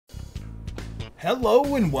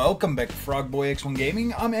Hello and welcome back to Frogboy X1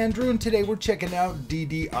 Gaming. I'm Andrew and today we're checking out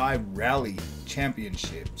DDI Rally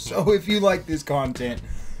Championship. So if you like this content,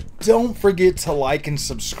 don't forget to like and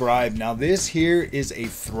subscribe. Now this here is a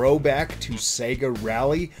throwback to Sega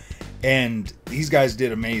Rally and these guys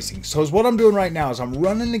did amazing. So what I'm doing right now is I'm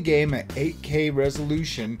running the game at 8K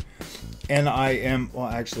resolution and I am, well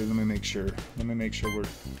actually let me make sure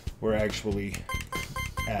we're actually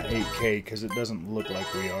at 8K because it doesn't look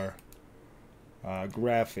like we are.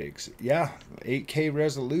 Graphics, yeah, 8K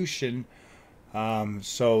resolution.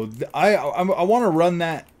 So I want to run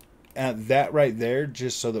that at that right there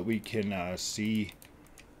just so that we can see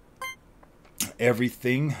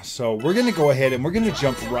everything. So we're gonna go ahead and we're gonna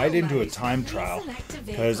jump right into a time trial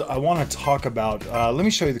because I want to talk about. Let me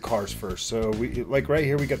show you the cars first. So we like right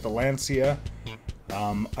here we got the Lancia.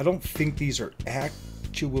 I don't think these are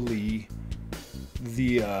actually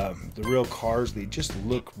the real cars. They just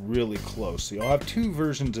look really close. So you'll have two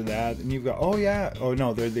versions of that, and you've got oh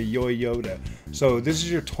no, they're the Toyota. So this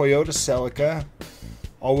is your Toyota Celica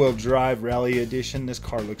all-wheel drive rally edition. This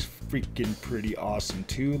car looks freaking pretty awesome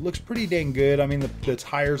too. It looks pretty dang good. I mean the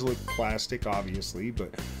tires look plastic obviously,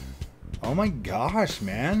 but oh my gosh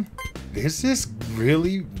man, this is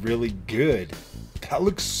really good. That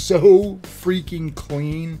looks so freaking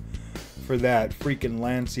clean for that freaking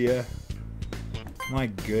Lancia. My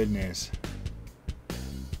goodness.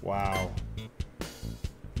 Wow.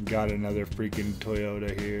 Got another freaking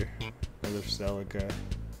Toyota here. Another Celica.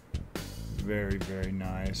 Very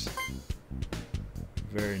nice.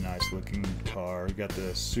 Very nice looking car. We got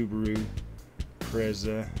the Subaru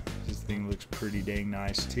Preza. This thing looks pretty dang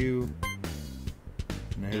nice too.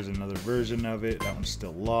 And here's another version of it. That one's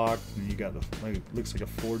still locked. And you got the, like, it looks like a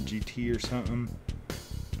Ford GT or something.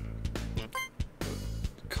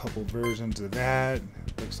 Couple versions of that.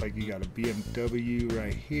 Looks like you got a BMW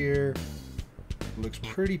right here. Looks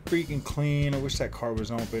pretty freaking clean. I wish that car was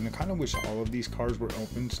open. I kind of wish all of these cars were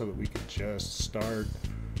open so that we could just start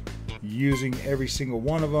using every single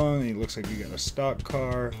one of them. It looks like you got a stock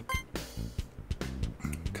car.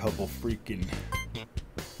 Couple freaking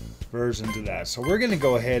versions of that. So we're gonna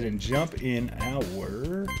go ahead and jump in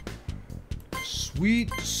our sweet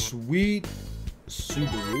Subaru.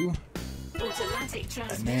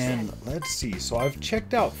 And then let's see, so I've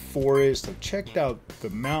checked out Forest, I've checked out the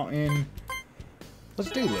mountain. Let's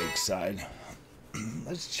do Lakeside.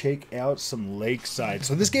 Let's check out some Lakeside.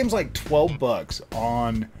 So this game's like 12 bucks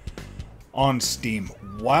on Steam.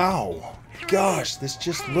 Wow, gosh, this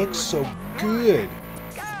just looks so good.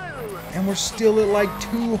 And we're still at like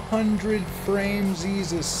 200 frames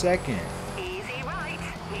a second.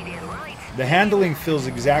 The handling feels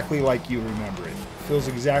exactly like you remember it. Feels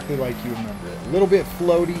exactly like you remember it. A little bit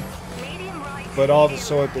floaty, but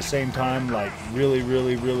also at the same time like really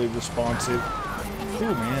responsive. Oh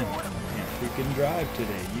man, can't freaking drive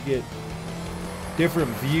today. You get different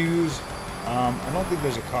views. I don't think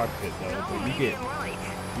there's a cockpit though, but you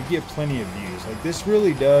get plenty of views. Like this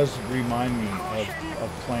really does remind me of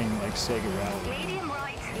playing like Sega Rally.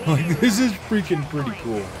 Like this is freaking pretty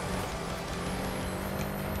cool.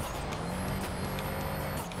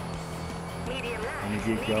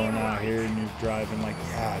 You get going out here and you're driving like,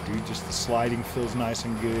 yeah, dude, just the sliding feels nice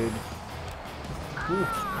and good. Ooh,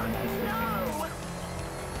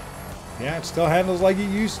 yeah, it still handles like it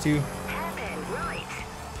used to.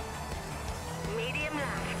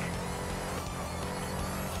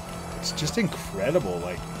 It's just incredible,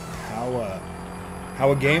 like how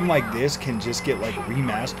a game like this can just get like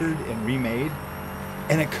remastered and remade,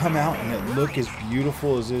 and it come out and it look as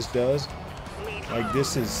beautiful as this does. Like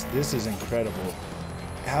this is incredible.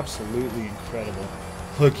 Absolutely incredible.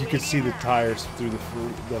 Look, you can see the tires through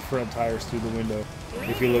the front tires through the window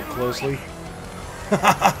if you look closely.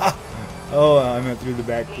 Oh, I meant through the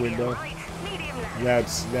back window.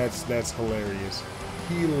 That's hilarious.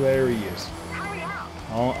 Hilarious.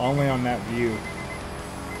 Only on that view.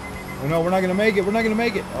 Oh no, we're not gonna make it. We're not gonna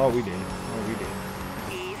make it. Oh, we did. Oh, we did.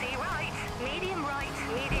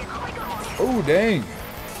 Oh, dang.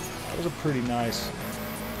 That was a pretty nice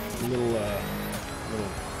little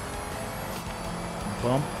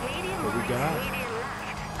bump that we got.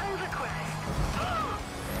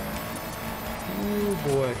 Oh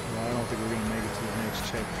boy, well, I don't think we're gonna make it to the next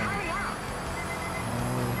checkpoint.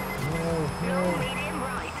 No.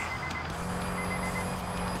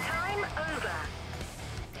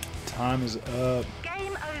 Time is up.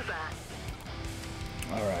 Game over.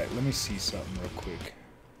 All right, let me see something real quick.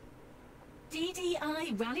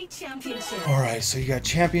 DDI Rally Championship. Alright, so you got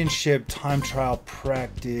championship, time trial,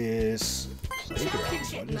 practice,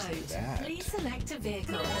 playground. What is that? Please select a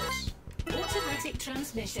vehicle. Automatic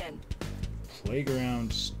transmission.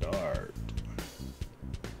 Playground start.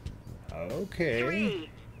 Okay. 3,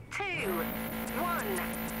 2, 1,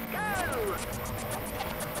 go!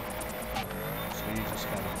 So you just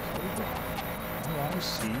got a playground. Oh, I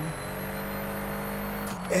see.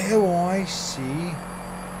 Oh, I see.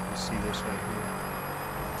 You see this right here.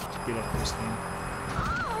 Let's get up this thing.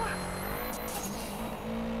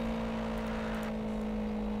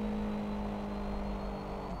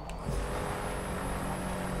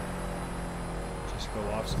 Just go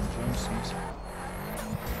off some jump seats.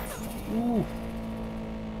 Ooh.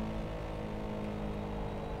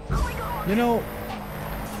 You know,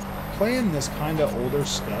 playing this kind of older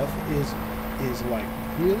stuff is like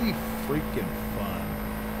really freaking fun.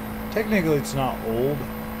 Technically, it's not old.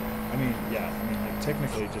 I mean, yeah, I mean, like,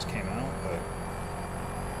 technically it just came out, but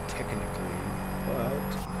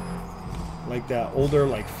like that older,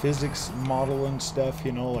 like, physics model and stuff,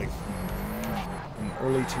 you know, like in the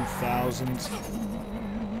early 2000s.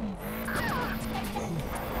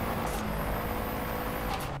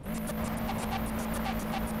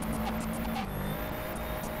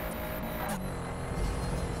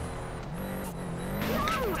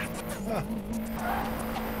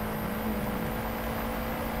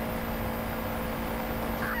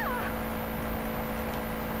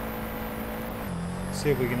 See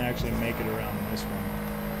if we can actually make it around this one.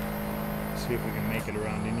 See if we can make it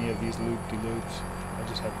around any of these loop-de-loops. I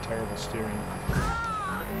just have terrible steering.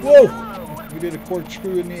 Whoa! We did a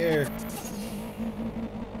corkscrew in the air.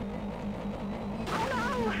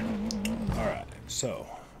 Alright, so.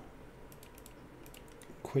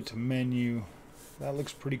 Quit menu. That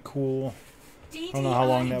looks pretty cool. I don't know how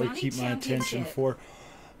long that would keep my attention for.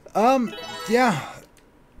 Yeah.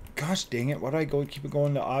 Gosh dang it, why do I keep it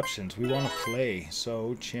going to options? We want to play.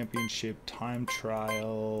 So, championship, time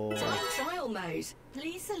trial. Time trial mode.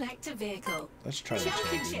 Please select a vehicle. Let's try the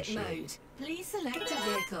championship mode. Please select a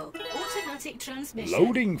vehicle. Automatic transmission.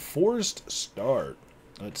 Loading forced start.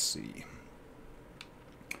 Let's see.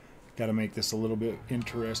 Got to make this a little bit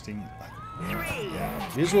interesting. Yeah,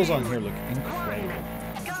 visuals on here look incredible.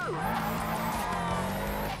 Go!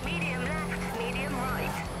 Medium left, medium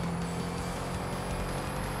right.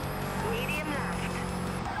 Medium left.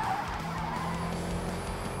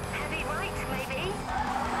 Heavy right, maybe?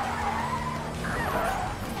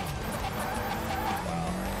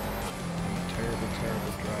 Terrible,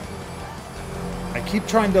 terrible driver. I keep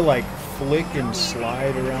trying to like flick and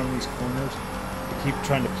slide around these corners. I keep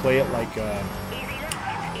trying to play it like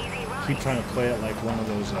one of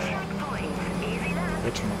those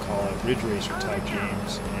whatchamacallit, Ridge Racer type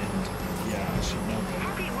games, and yeah, I should know better.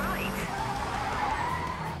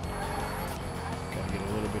 Gotta get a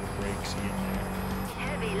little bit of brakes in there.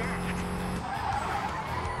 Heavy left.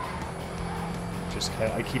 Just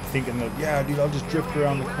I keep thinking that, yeah, dude, I'll just drift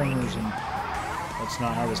around the corners, and that's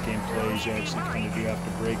not how this game plays. You actually kind of do have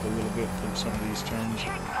to brake a little bit for some of these turns.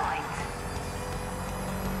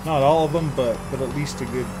 Not all of them, but at least a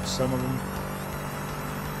good some of them.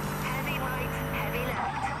 Heavy right, heavy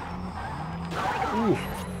left. Ooh.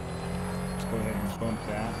 Let's go ahead and bump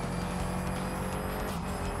that.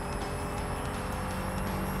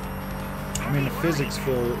 I mean, the physics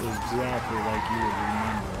feel exactly like you would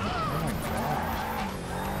remember. Oh my gosh.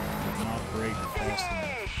 Did not brake fast enough.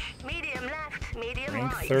 Medium left, medium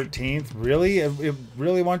Ranked right. 13th? Really? It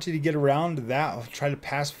really wants you to get around that? Try to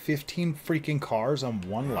pass 15 freaking cars on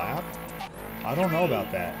one lap? I don't know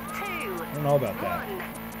about that. I don't know about that.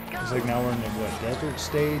 It's like now we're in the, what, desert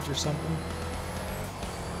stage or something?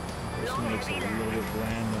 This makes it a little bit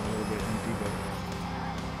bland and a little bit empty, but...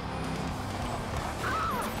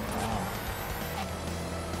 Wow.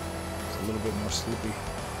 It's a little bit more slippy.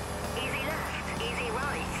 Easy left, easy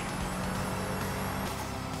right.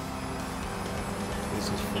 This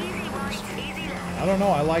is Easy right, freaking easy left. I don't know,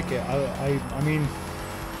 I like it. I mean,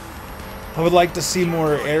 I would like to see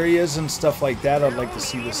more areas and stuff like that. I'd like to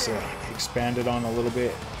see this expanded on a little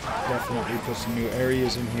bit. Definitely put some new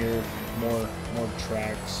areas in here, more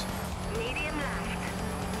tracks. Medium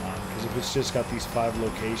left. Because if it's just got these 5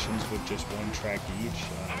 locations with just one track each,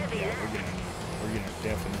 yeah, we're gonna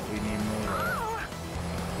definitely need more.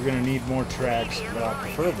 We're gonna need more tracks,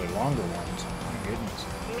 preferably longer ones. My goodness.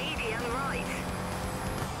 Medium right.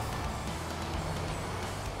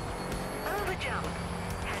 Overjump.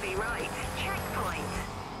 Heavy right. Checkpoint.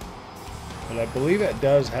 But I believe it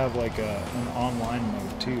does have like an online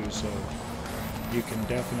mode too, so you can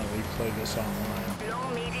definitely play this online.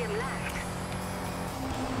 Long medium left.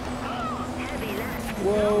 Heavy left.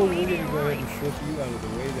 Whoa, we're gonna go ahead and flip you out of the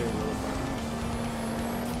way there a little bit.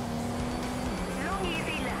 Long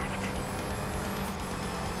easy left.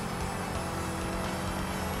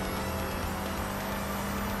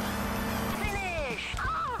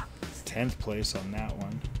 10th place on that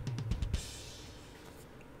one.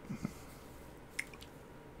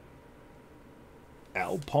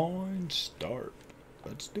 Alpine start.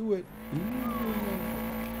 Let's do it. Ooh.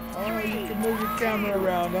 Oh, you can move your camera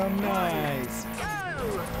around. Oh, nice.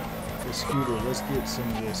 The scooter. Let's get some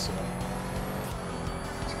of this.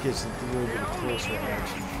 Let's get some a little bit closer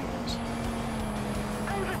action for us.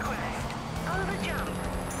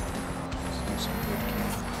 Let's do some hood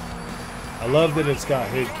cam. I love that it's got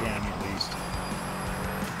hood cam at least.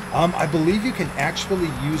 I believe you can actually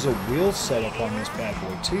use a wheel setup on this bad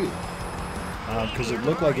boy too. Because it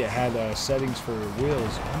looked like it had settings for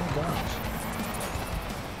wheels. Oh my gosh.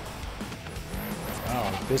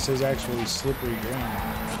 Wow, this is actually slippery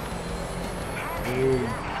ground. Dude.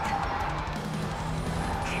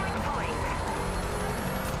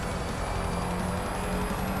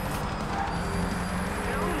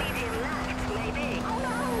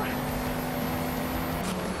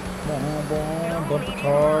 Bumper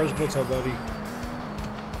cars. What's up, buddy?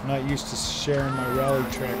 I'm not used to sharing my rally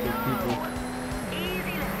track with people.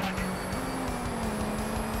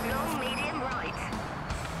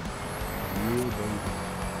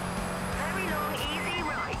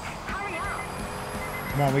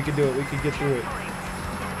 Come on, we can do it. We can get through it.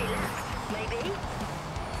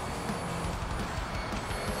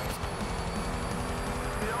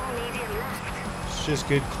 It's just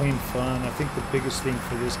good, clean fun. I think the biggest thing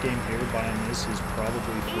for this game here, buying this, is probably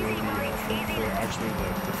for actually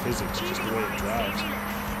the physics, just the way it drives.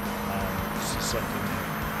 It's just something.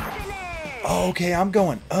 Oh, okay, I'm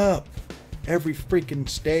going up every freaking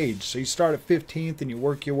stage. So you start at 15th and you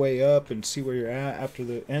work your way up and see where you're at after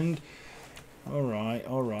the end. All right.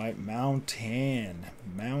 Mountain.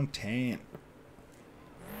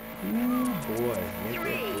 Ooh, boy, look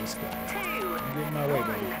at this guy. I'm getting my way,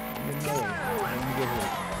 buddy. I'm getting my way. Let me get here.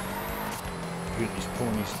 Get these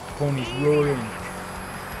ponies roaring.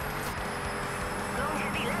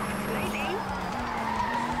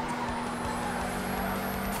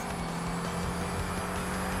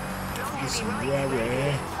 Get some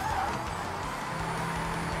rally.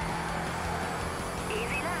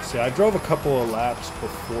 See, I drove a couple of laps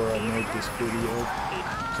before I made this video,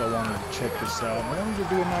 so I wanted to check this out. I wanted to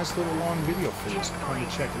do a nice little long video for this, kind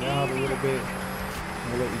of check it out a little bit.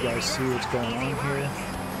 I'll let you guys see what's going on here.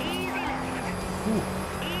 Ooh.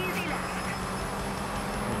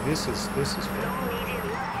 This is fun.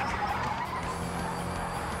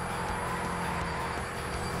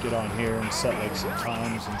 Get on here and set like some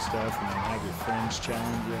times and stuff, and then have your friends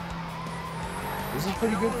challenge you. This is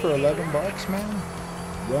pretty good for 11 bucks, man.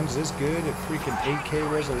 Runs this good at freaking 8K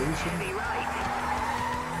resolution.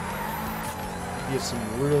 Get some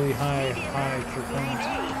really high performance.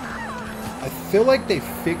 I feel like they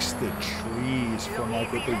fixed the trees from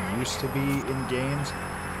like what they used to be in games.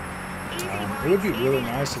 It would be really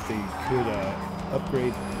nice if they could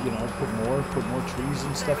upgrade, you know, put more trees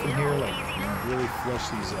and stuff in here, like, you know, really flesh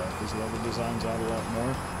these level designs out a lot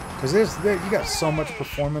more. Because you got so much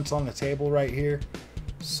performance on the table right here.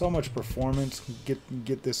 So much performance.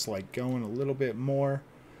 Get this like going a little bit more.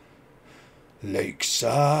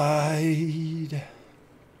 Lakeside.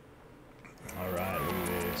 All right, look at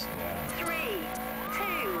this. Yeah. 3,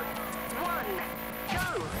 2, 1, go.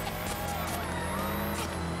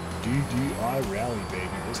 DDI rally,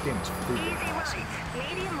 baby. This game is freaking Easy awesome.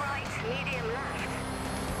 right, medium left.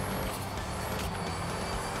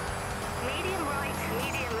 Medium right,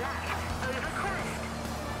 medium left. Over crest.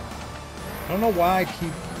 I don't know why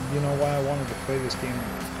I wanted to play this game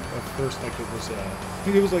at first like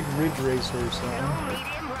it was like Ridge Racer or something.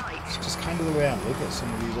 Medium right. It's just kind of the way I look at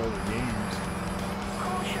some of these other games.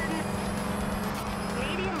 Caution.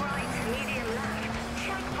 Medium right, medium left.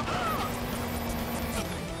 Check.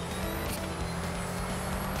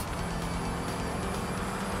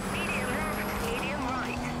 Medium left, medium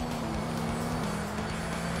right.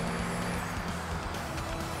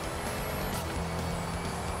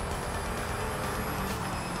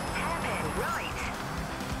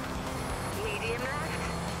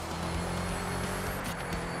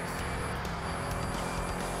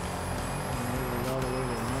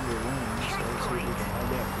 Hairpin right.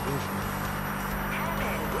 Medium left.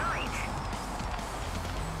 Hairpin right.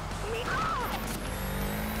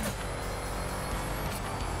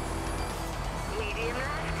 Medium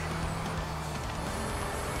left.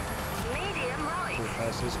 Medium right. We'll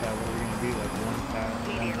pass this guy. What are we going to be, like one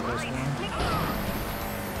plus one?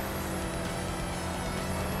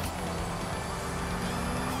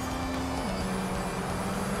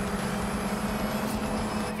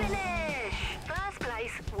 Finish! First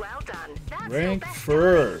place, well done. That's your Rank best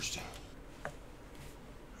first.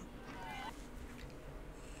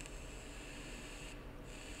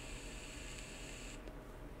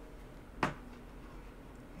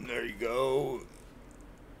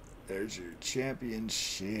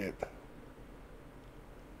 Championship.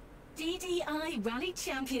 DDI Rally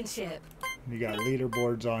Championship. You got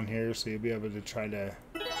leaderboards on here, so you'll be able to try to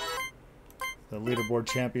the leaderboard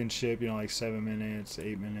championship, you know, like 7 minutes,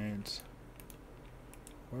 8 minutes.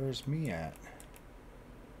 Where's me at?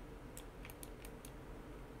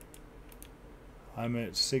 I'm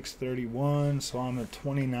at 631, so I'm at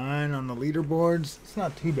 29 on the leaderboards. It's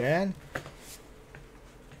not too bad.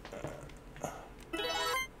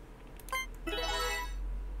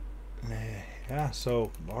 Yeah,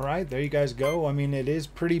 so alright, there you guys go. I mean, it is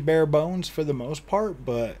pretty bare bones for the most part,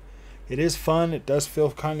 but it is fun. It does feel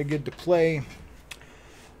kind of good to play.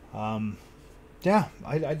 Yeah,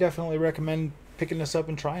 I definitely recommend picking this up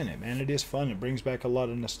and trying it, man. It is fun. It brings back a lot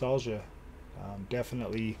of nostalgia.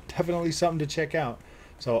 Definitely something to check out.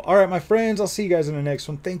 So, alright, my friends, I'll see you guys in the next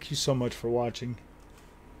one. Thank you so much for watching.